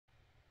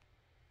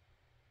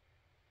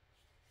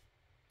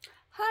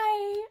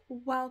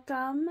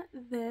Welcome.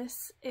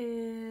 This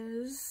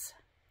is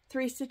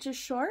 3 stitches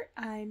short.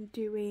 I'm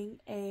doing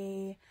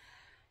a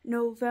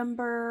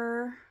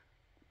November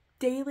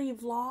daily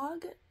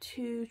vlog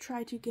to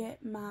try to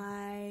get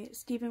my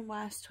Stephen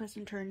West twist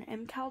and turn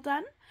mkal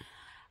done.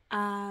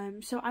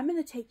 So I'm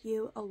going to take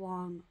you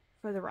along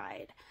for the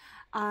ride.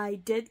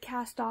 I did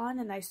cast on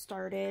and I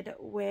started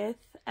with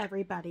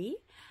everybody,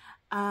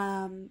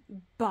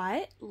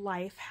 but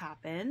life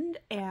happened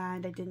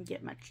and I didn't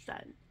get much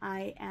done.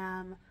 I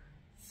am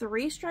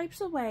 3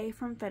 stripes away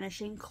from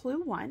finishing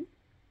clue 1,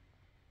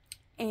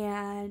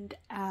 and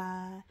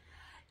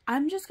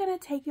I'm just going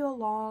to take you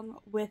along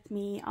with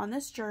me on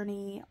this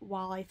journey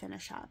while I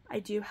finish up. I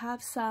do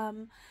have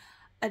some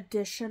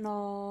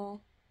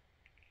additional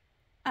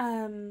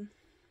footage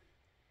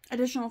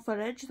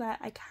that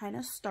I kind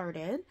of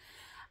started,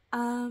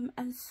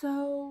 and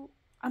so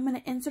I'm going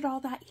to insert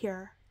all that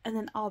here, and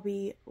then I'll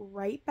be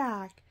right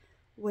back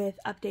with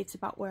updates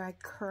about where I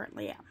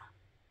currently am.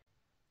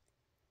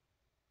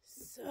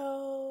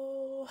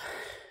 So,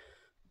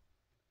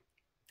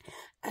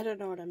 I don't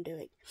know what I'm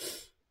doing,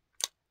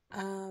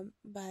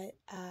 but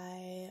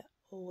I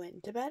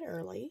went to bed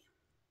early,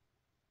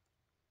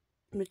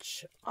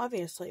 which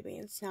obviously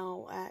means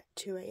now at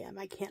 2 a.m.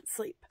 I can't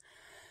sleep.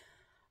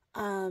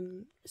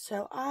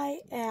 So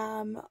I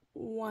am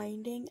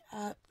winding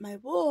up my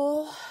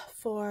wool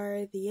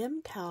for the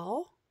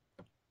mkal.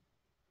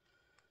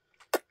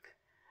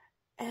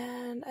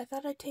 And I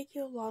thought I'd take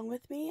you along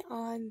with me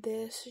on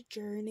this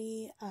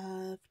journey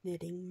of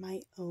knitting my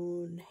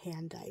own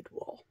hand-dyed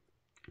wool.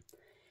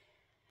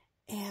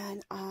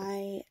 And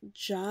I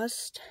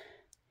just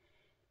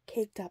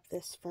caked up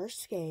this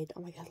first skein.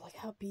 Oh my god, look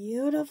how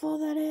beautiful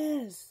that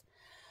is.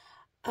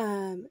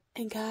 And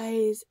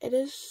guys, it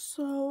is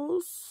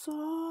so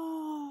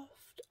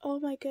soft. Oh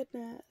my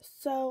goodness.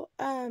 So,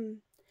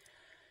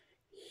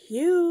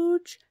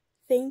 huge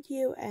thank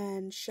you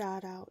and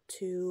shout out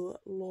to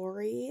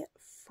Lori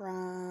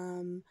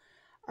from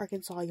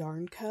Arkansas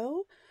Yarn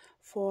Co.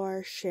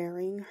 for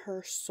sharing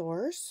her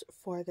source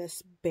for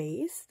this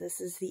base. This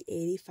is the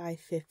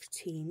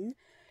 8515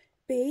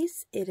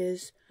 base. It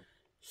is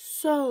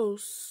so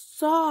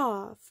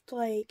soft.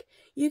 Like,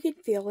 you can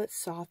feel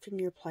it's soft when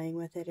you're playing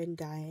with it and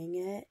dyeing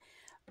it,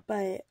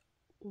 but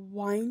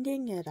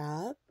winding it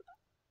up,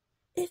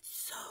 it's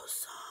so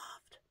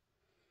soft.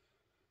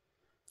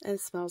 And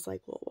it smells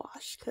like wool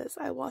wash, because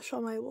I wash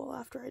all my wool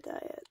after I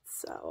dye it,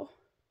 so.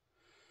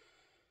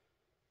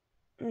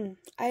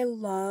 I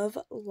love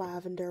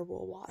lavender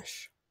wool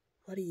wash.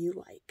 What do you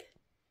like?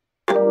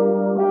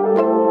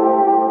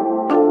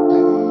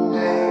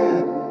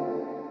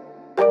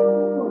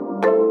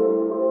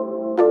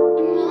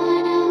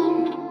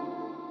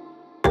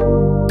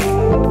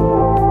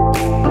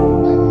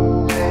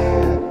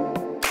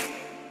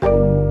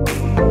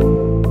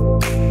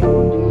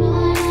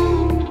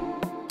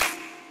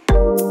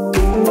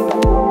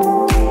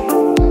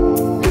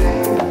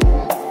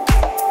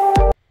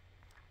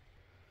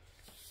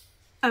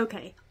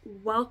 Okay,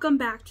 welcome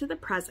back to the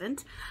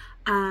present.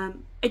 I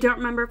don't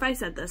remember if I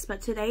said this,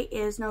 but today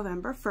is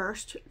November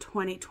 1st,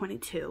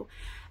 2022,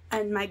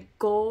 and my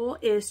goal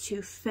is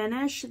to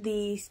finish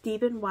the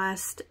Stephen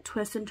West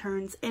Twist and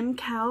Turns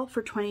mkal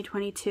for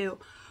 2022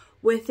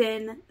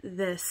 within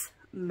this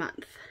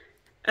month.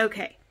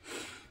 Okay,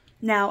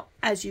 now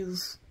as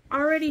you've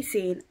already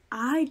seen,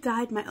 I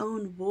dyed my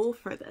own wool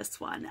for this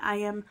one. I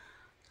am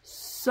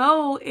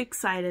so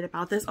excited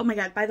about this. Oh my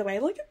god, by the way,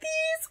 look at these.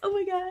 Oh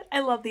my god,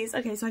 I love these.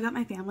 Okay, so I got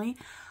my family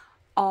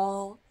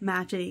all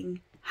matching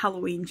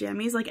Halloween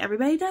jammies. Like,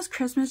 everybody does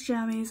Christmas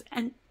jammies,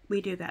 and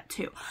we do that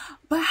too.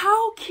 But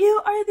how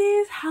cute are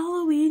these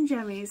Halloween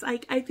jammies?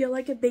 Like, I feel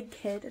like a big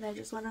kid, and I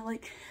just want to,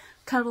 like,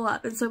 cuddle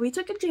up. And so we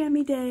took a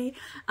jammy day,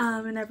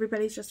 and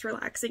everybody's just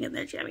relaxing in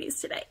their jammies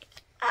today.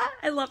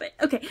 I love it.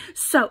 Okay,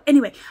 so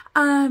anyway,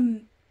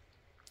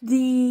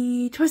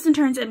 the Twist and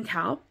Turns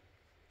mkal,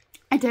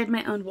 I dyed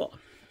my own wool,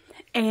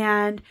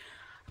 and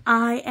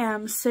I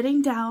am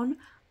sitting down.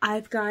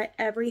 I've got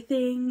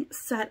everything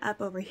set up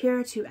over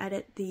here to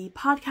edit the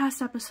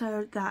podcast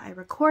episode that I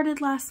recorded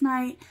last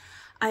night.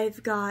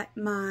 I've got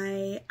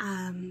my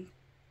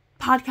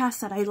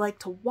podcast that I like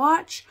to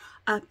watch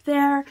up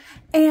there,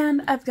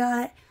 and I've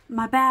got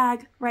my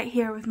bag right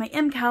here with my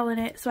mkal in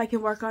it so I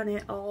can work on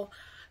it all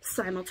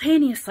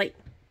simultaneously.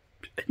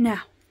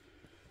 Now,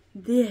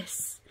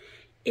 this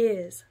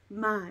is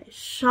my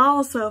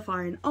shawl so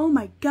far, and oh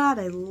my god,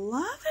 I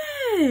love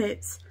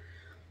it.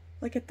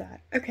 Look at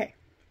that. Okay,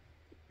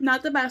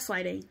 not the best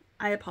lighting,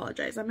 I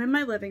apologize. I'm in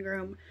my living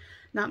room,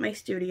 not my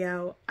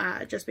studio,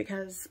 just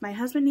because my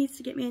husband needs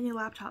to get me a new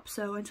laptop,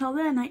 so until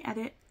then I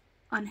edit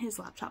on his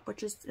laptop,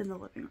 which is in the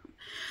living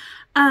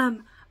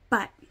room.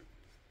 But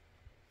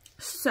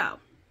so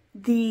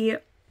the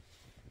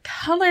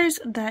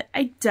colors that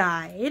I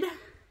dyed,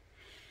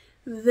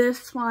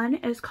 this one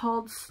is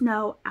called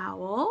Snow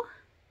Owl.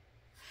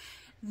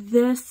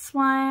 This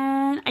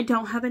one, I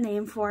don't have a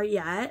name for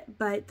yet,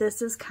 but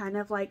this is kind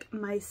of like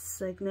my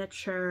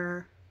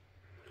signature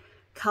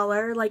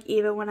color, like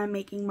even when I'm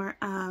making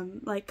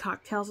like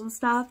cocktails and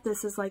stuff,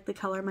 this is like the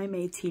color my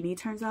Maytini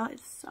turns out.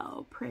 It's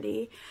so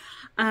pretty.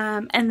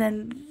 And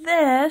then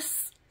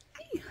this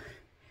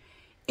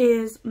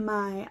is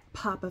my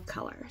pop of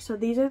color. So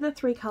these are the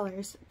 3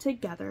 colors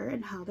together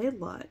and how they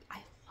look.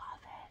 I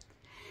love it.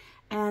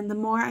 And the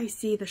more I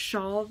see the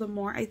shawl, the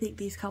more I think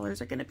these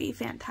colors are going to be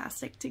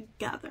fantastic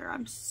together.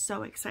 I'm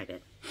so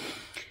excited.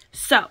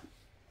 So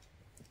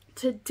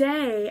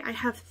today I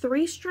have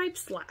 3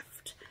 stripes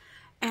left,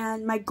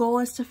 and my goal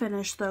is to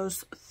finish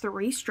those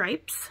 3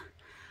 stripes,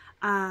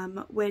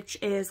 which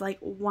is like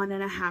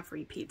 1.5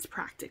 repeats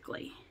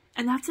practically.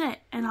 And that's it.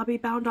 And I'll be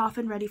bound off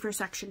and ready for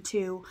section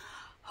 2,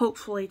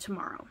 hopefully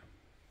tomorrow.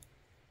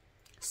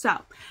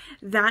 So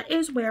that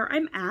is where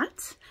I'm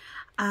at.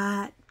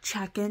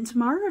 Check in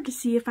tomorrow to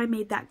see if I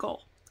made that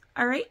goal.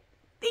 All right.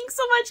 Thanks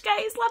so much,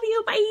 guys. Love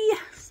you.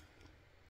 Bye.